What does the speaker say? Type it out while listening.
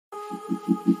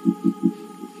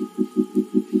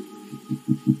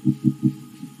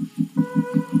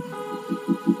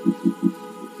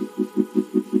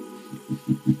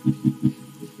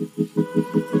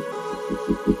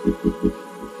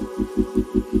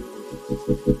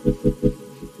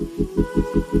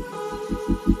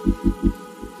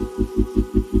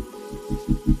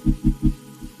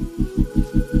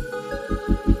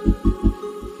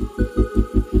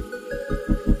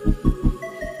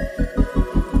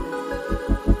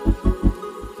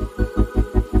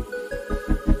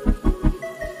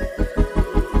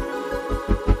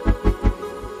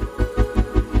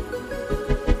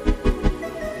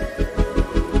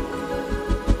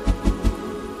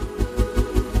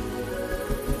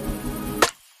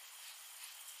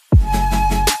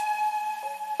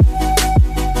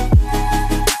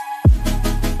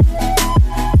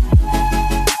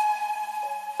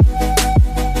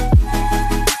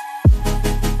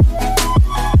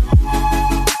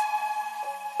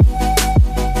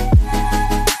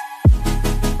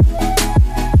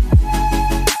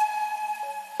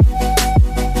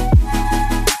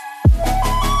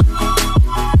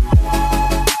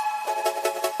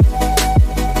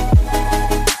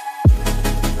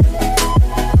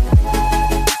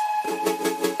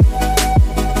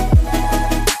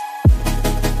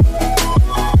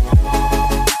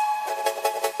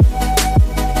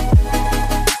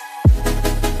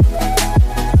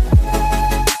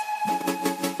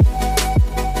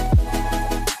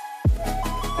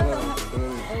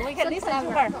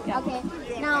Okay,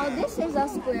 now this is a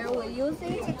square. We use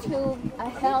it to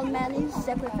hold many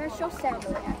sacrificial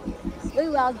ceremonies. We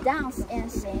will dance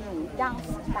and sing, dance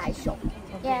白手,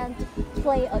 and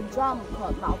play a drum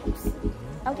called 毛骨斯.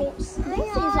 Okay, this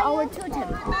is our totem.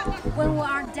 When we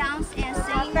are dance and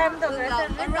sing, we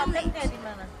will roll it.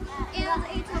 And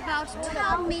it's about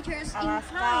 12 meters in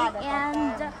height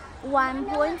and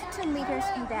 1.2 meters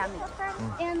in diameter.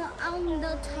 And on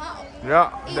the top,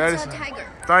 it's a tiger.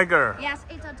 Tiger. Yes,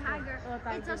 it's a tiger.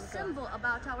 It's a symbol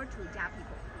about our Tujia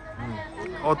people.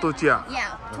 Oh, Tujia.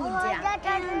 Yeah, Tujia.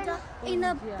 And in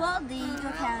the body,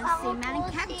 you can see many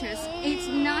characters. It's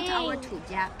not our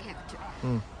Tujia character.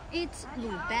 It's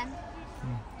Luban.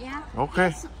 Yeah. Okay.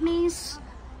 It means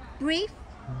brave,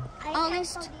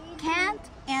 honest, kind,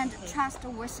 and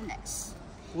trustworthiness.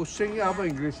 And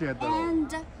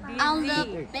on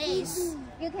the base,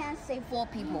 you can see 4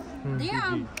 people. There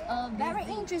are very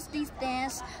interesting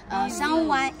things.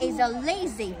 Someone is a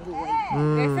lazy boy.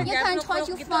 You can try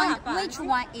to find which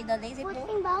one is the lazy boy.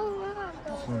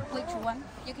 Which one?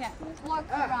 You can walk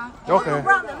around. Okay.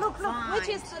 Look, which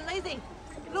is the lazy?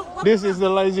 Look, this is the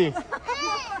lazy.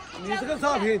 你这个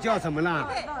照片叫什么呢？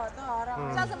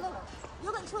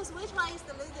 You can choose which one is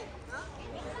the lazy.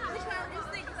 Which one do you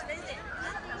think is the lazy?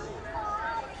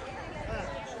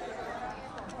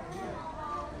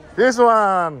 This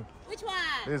one. Which one?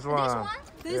 This one.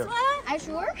 This one? Are you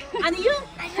sure? And you?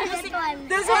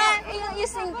 This one? You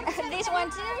think this one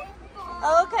too?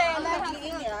 Okay.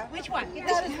 Which one? Okay.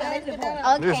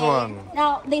 This one.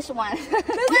 Now this one.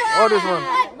 Oh, this one.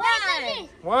 Why?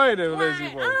 Why the lazy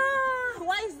boy?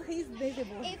 Why is he lazy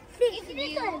boy? If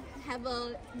you have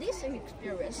this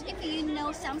experience, if you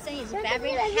know something is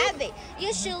very heavy,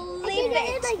 you should leave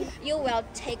it. You will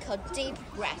take a deep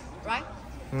breath, right?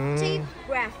 Deep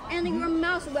breath, and your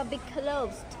mouth will be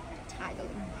closed tightly.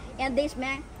 And this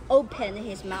man opened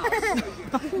his mouth.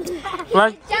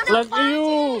 like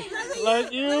you.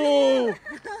 Like you.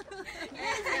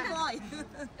 Lazy boy.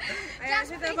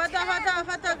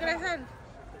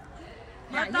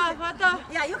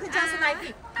 Yeah, you can just like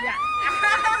it. Yeah.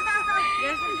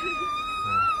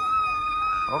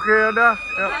 Okay, Ada.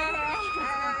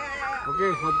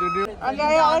 Okay, continue.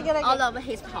 All of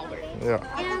his power. Yeah.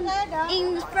 And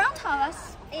in front of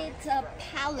us, it's a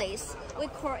palace. We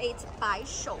call it 白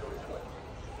手.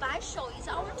 白手 is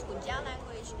our Tujia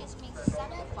language. It means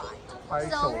sacrifice.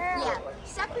 So yeah,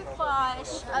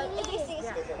 sacrifice. This is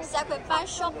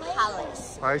sacrificial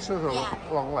palace. 白色是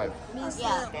往来。 Means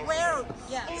Yeah. where?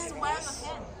 Yeah.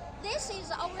 This is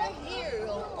our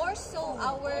hero, also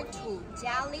our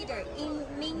Tujia leader in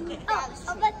Ming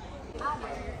Dynasty.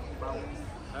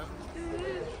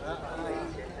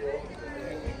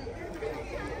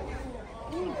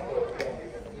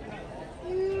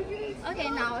 Okay,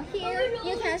 now here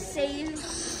you can see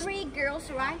 3 girls,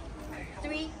 right?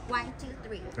 3, 1, 2,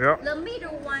 3. Yeah. The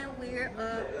middle one wear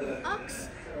a ox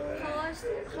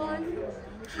horn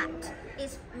hat.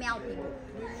 It's Miao people.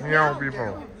 Miao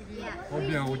people. Yeah.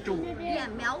 苗族。 Yeah,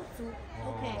 Miao Zhu.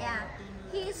 Okay. Yeah.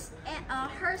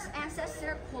 Her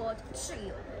ancestor called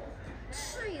Chiyu.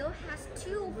 Chiyu has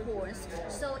 2 horns,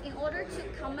 so in order to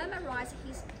commemorate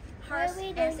past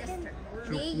ancestors.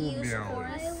 They use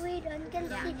horns.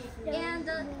 Yeah. And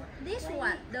this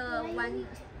one,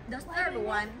 the third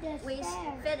one with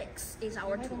Felix is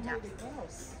our Tujia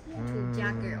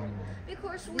girl.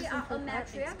 Because we are a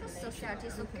matriarchal society,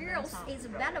 so girls is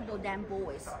valuable than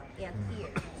boys in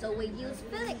here. So we use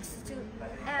Felix to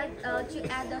add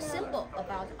a symbol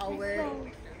about our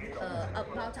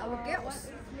girls.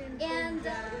 And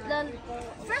the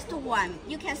first one,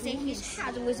 you can see his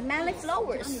hat with many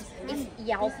flowers. It's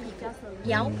Yao people.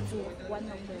 Yao.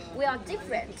 We are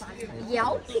different.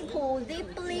 Yao people, they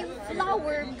believe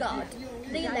flower god.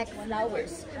 They like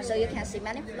flowers. So you can see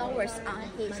many flowers on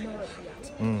his hat.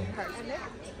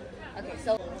 Okay,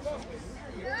 so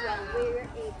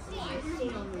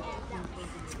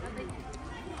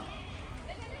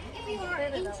if you are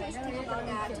interested about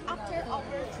that, after our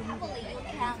traveling, you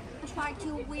can try to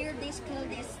wear these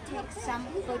clothes, take some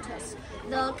photos.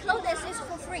 The clothes is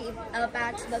for free,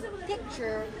 but the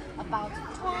picture about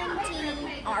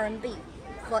 20 RMB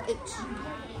for each.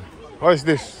 What is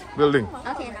this building?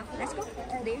 Okay, now let's go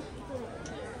there.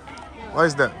 What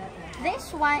is that?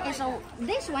 This one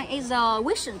is a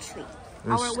wisdom tree.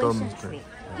 Our wisdom tree.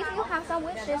 If you have some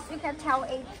wishes, you can tell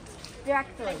it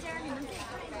directly.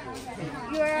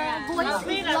 Your voice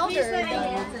is louder,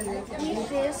 then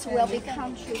wishes will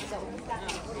become true.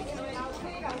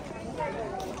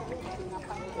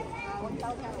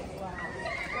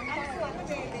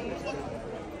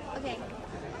 Okay.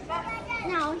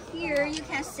 Now here you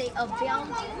can see a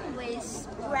building with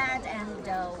red and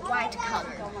white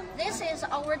color. This is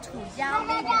our Tujia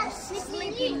leader's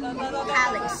sleeping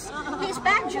palace. His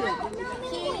bedroom.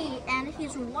 He and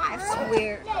his wife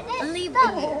will live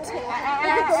in it.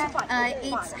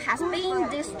 It has been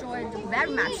destroyed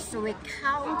very much, so we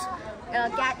can't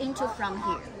get into from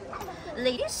here.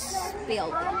 This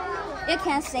building, you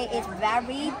can see it's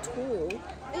very tall.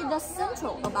 It's the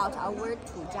central about our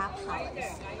Tujia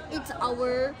palace. It's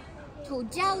our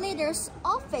Tujia leader's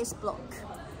office block.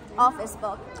 Office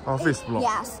block.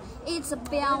 Yes, it's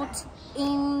built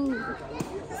in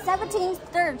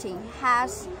 1730.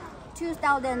 Has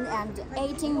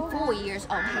 2018 4 years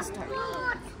of history.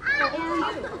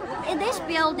 And in this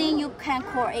building, you can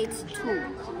call it to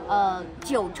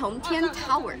九重天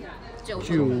Tower. 九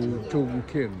重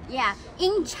天. Yeah,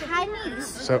 in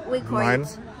Chinese we call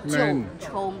it 九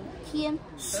重天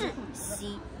世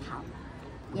袭堂.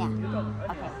 Yeah.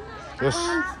 Okay. Yes.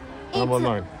 Number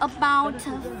 9. About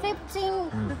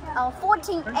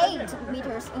 14.8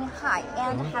 meters in height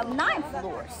and have 9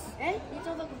 floors.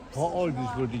 How old is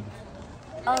building?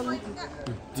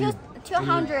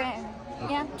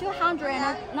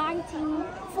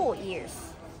 294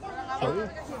 years. Sorry?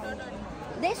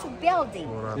 This building,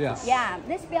 Yeah.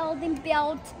 this building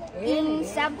built in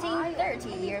 1730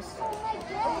 years.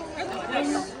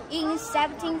 In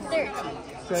 1730,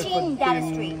 Qing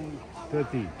Dynasty.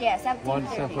 30. Yeah,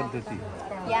 1730. 1730.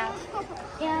 Yeah.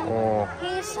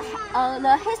 And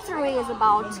the history is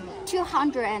about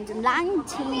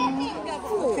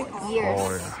 294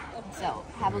 years. So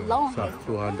have a long history.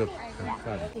 200.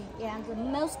 And the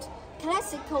most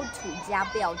classical Tujia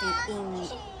building in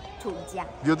Tujia.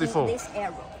 Beautiful. In this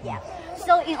area. Yeah.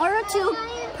 So in order to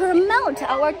promote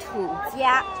our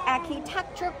Tujia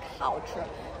architecture culture,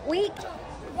 we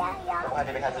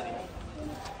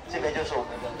这边就是我们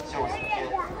的旧城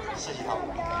天世袭堂，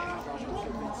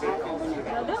所以我们这边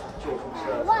就从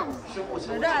是生物城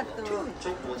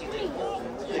中国境内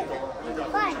最高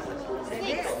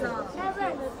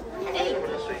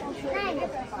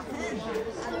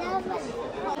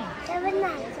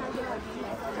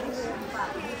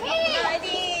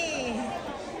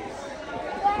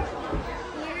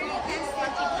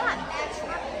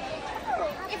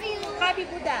Happy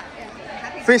Buddha.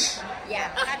 Fish. Yeah,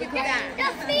 happy Buddha.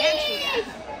 Yeah.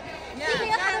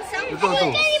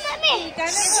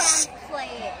 Play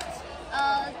it.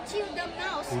 To the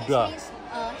mouse Buddha. means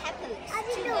happiness.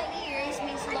 To the ears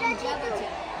means longevity.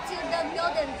 To the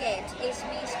golden gate it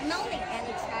means knowing and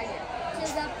treasure. To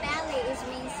the belly it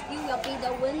means you will be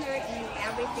the winner in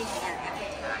everything and every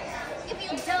time. If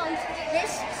you don't,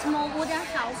 this small wooden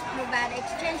house provides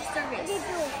exchange service.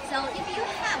 So if you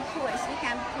have toys, you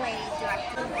can play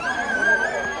directly.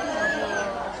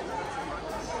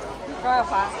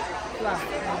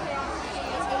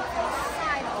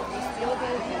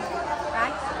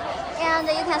 Right? And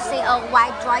you can see a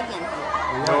white dragon.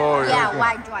 Oh, Yeah,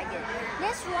 white dragon.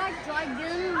 This white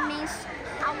dragon means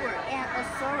power and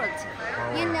authority.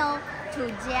 You know,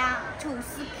 Tujia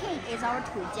King is our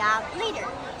Tujia leader.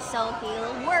 So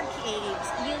he'll work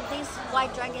use this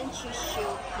white dragon to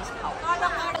show his power.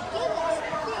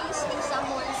 This is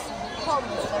someone's home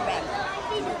already.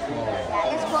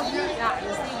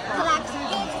 Like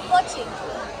it's watching.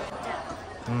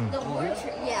 The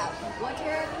water,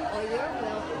 water or air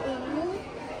will move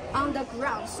on the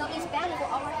ground, so it's better for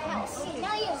our health.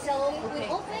 So we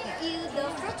open you the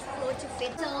first floor to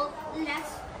fit. So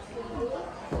let's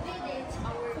visit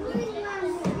our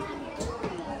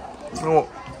Oh.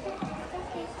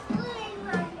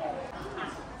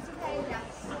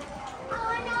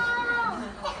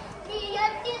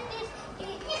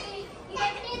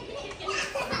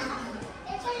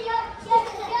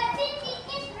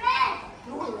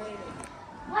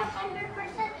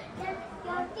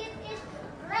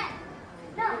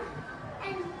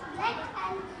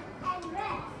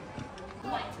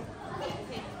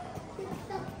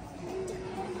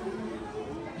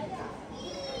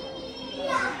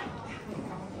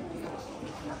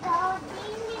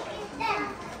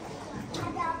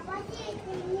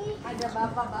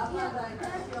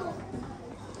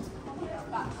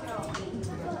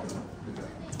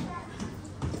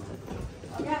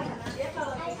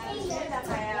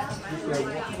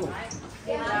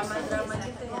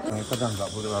 Kadang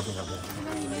nggak boleh apa.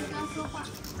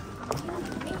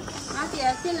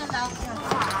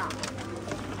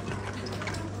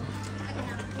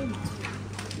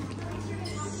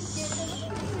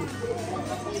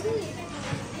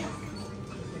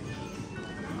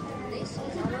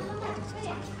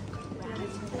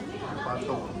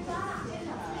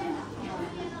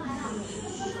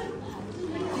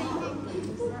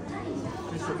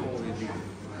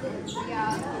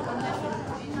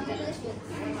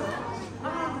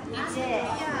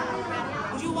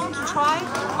 Would you want to try?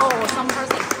 Oh, some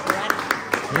person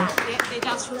they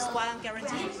just choose one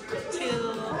guarantee to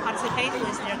participate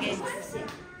with their game.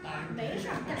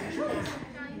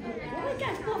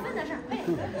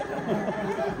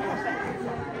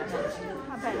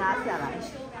 被拉下来。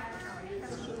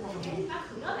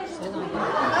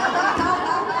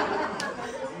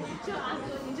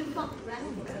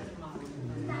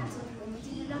我们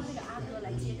今天让这个阿哥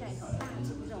来揭盖头，大家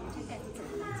知不知道我们这个盖子怎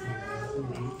么揭？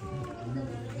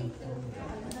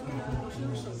我是用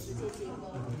手直接揭，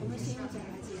我们先用嘴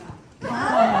来揭啊。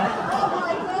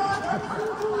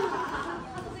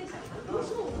我说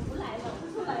我不来了，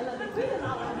不来了，你非得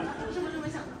拉我来，是不是这么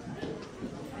想的？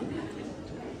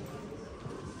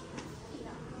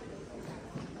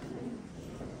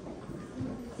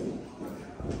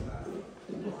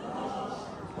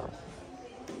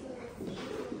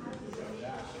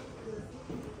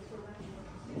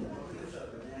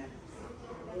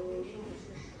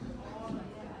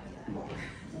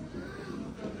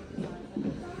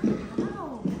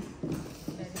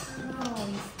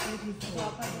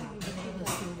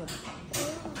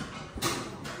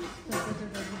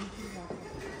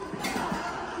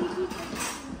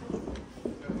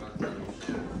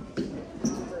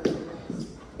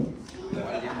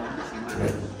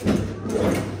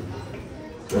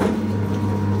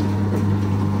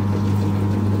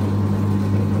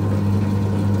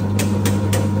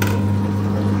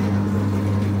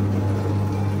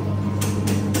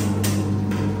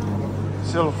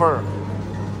 Silver.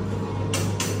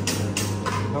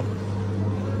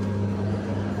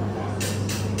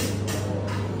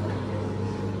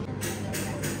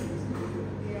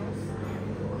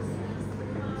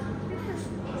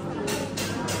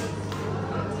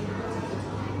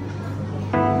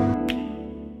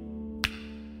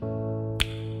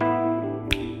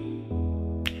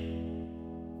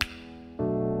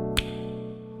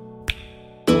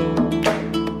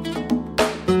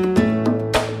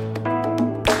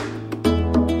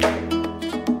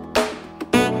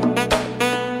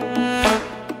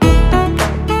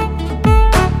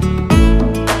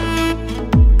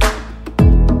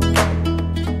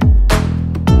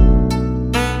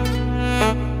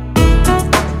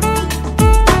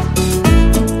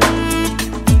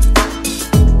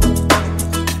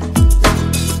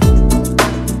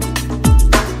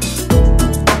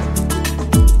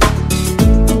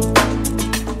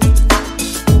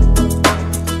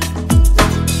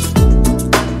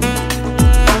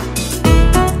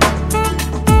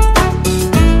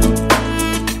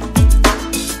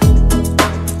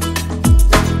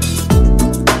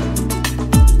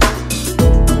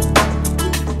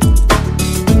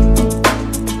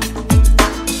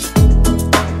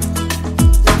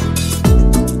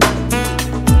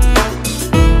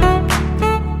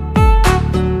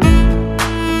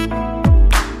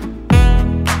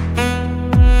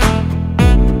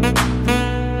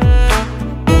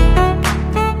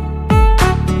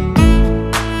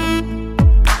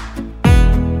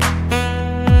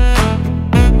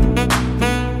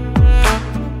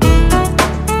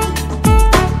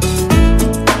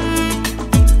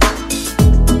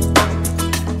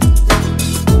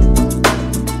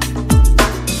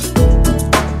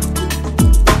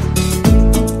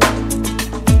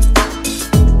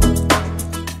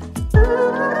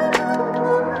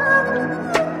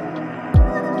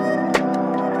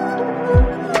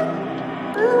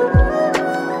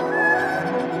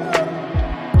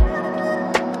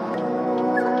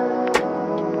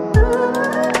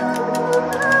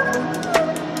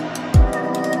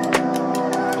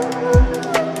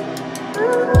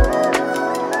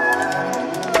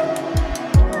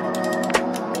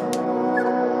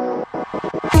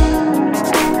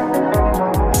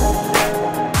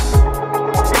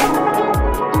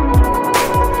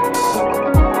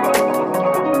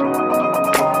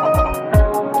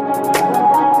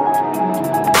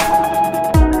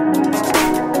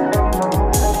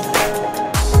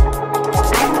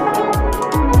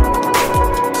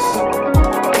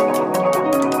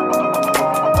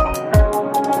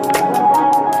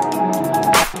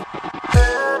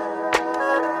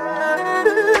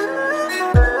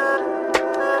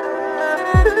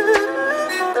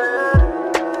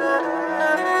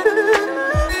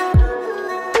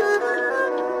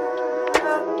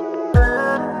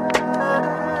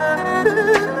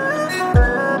 Thank you.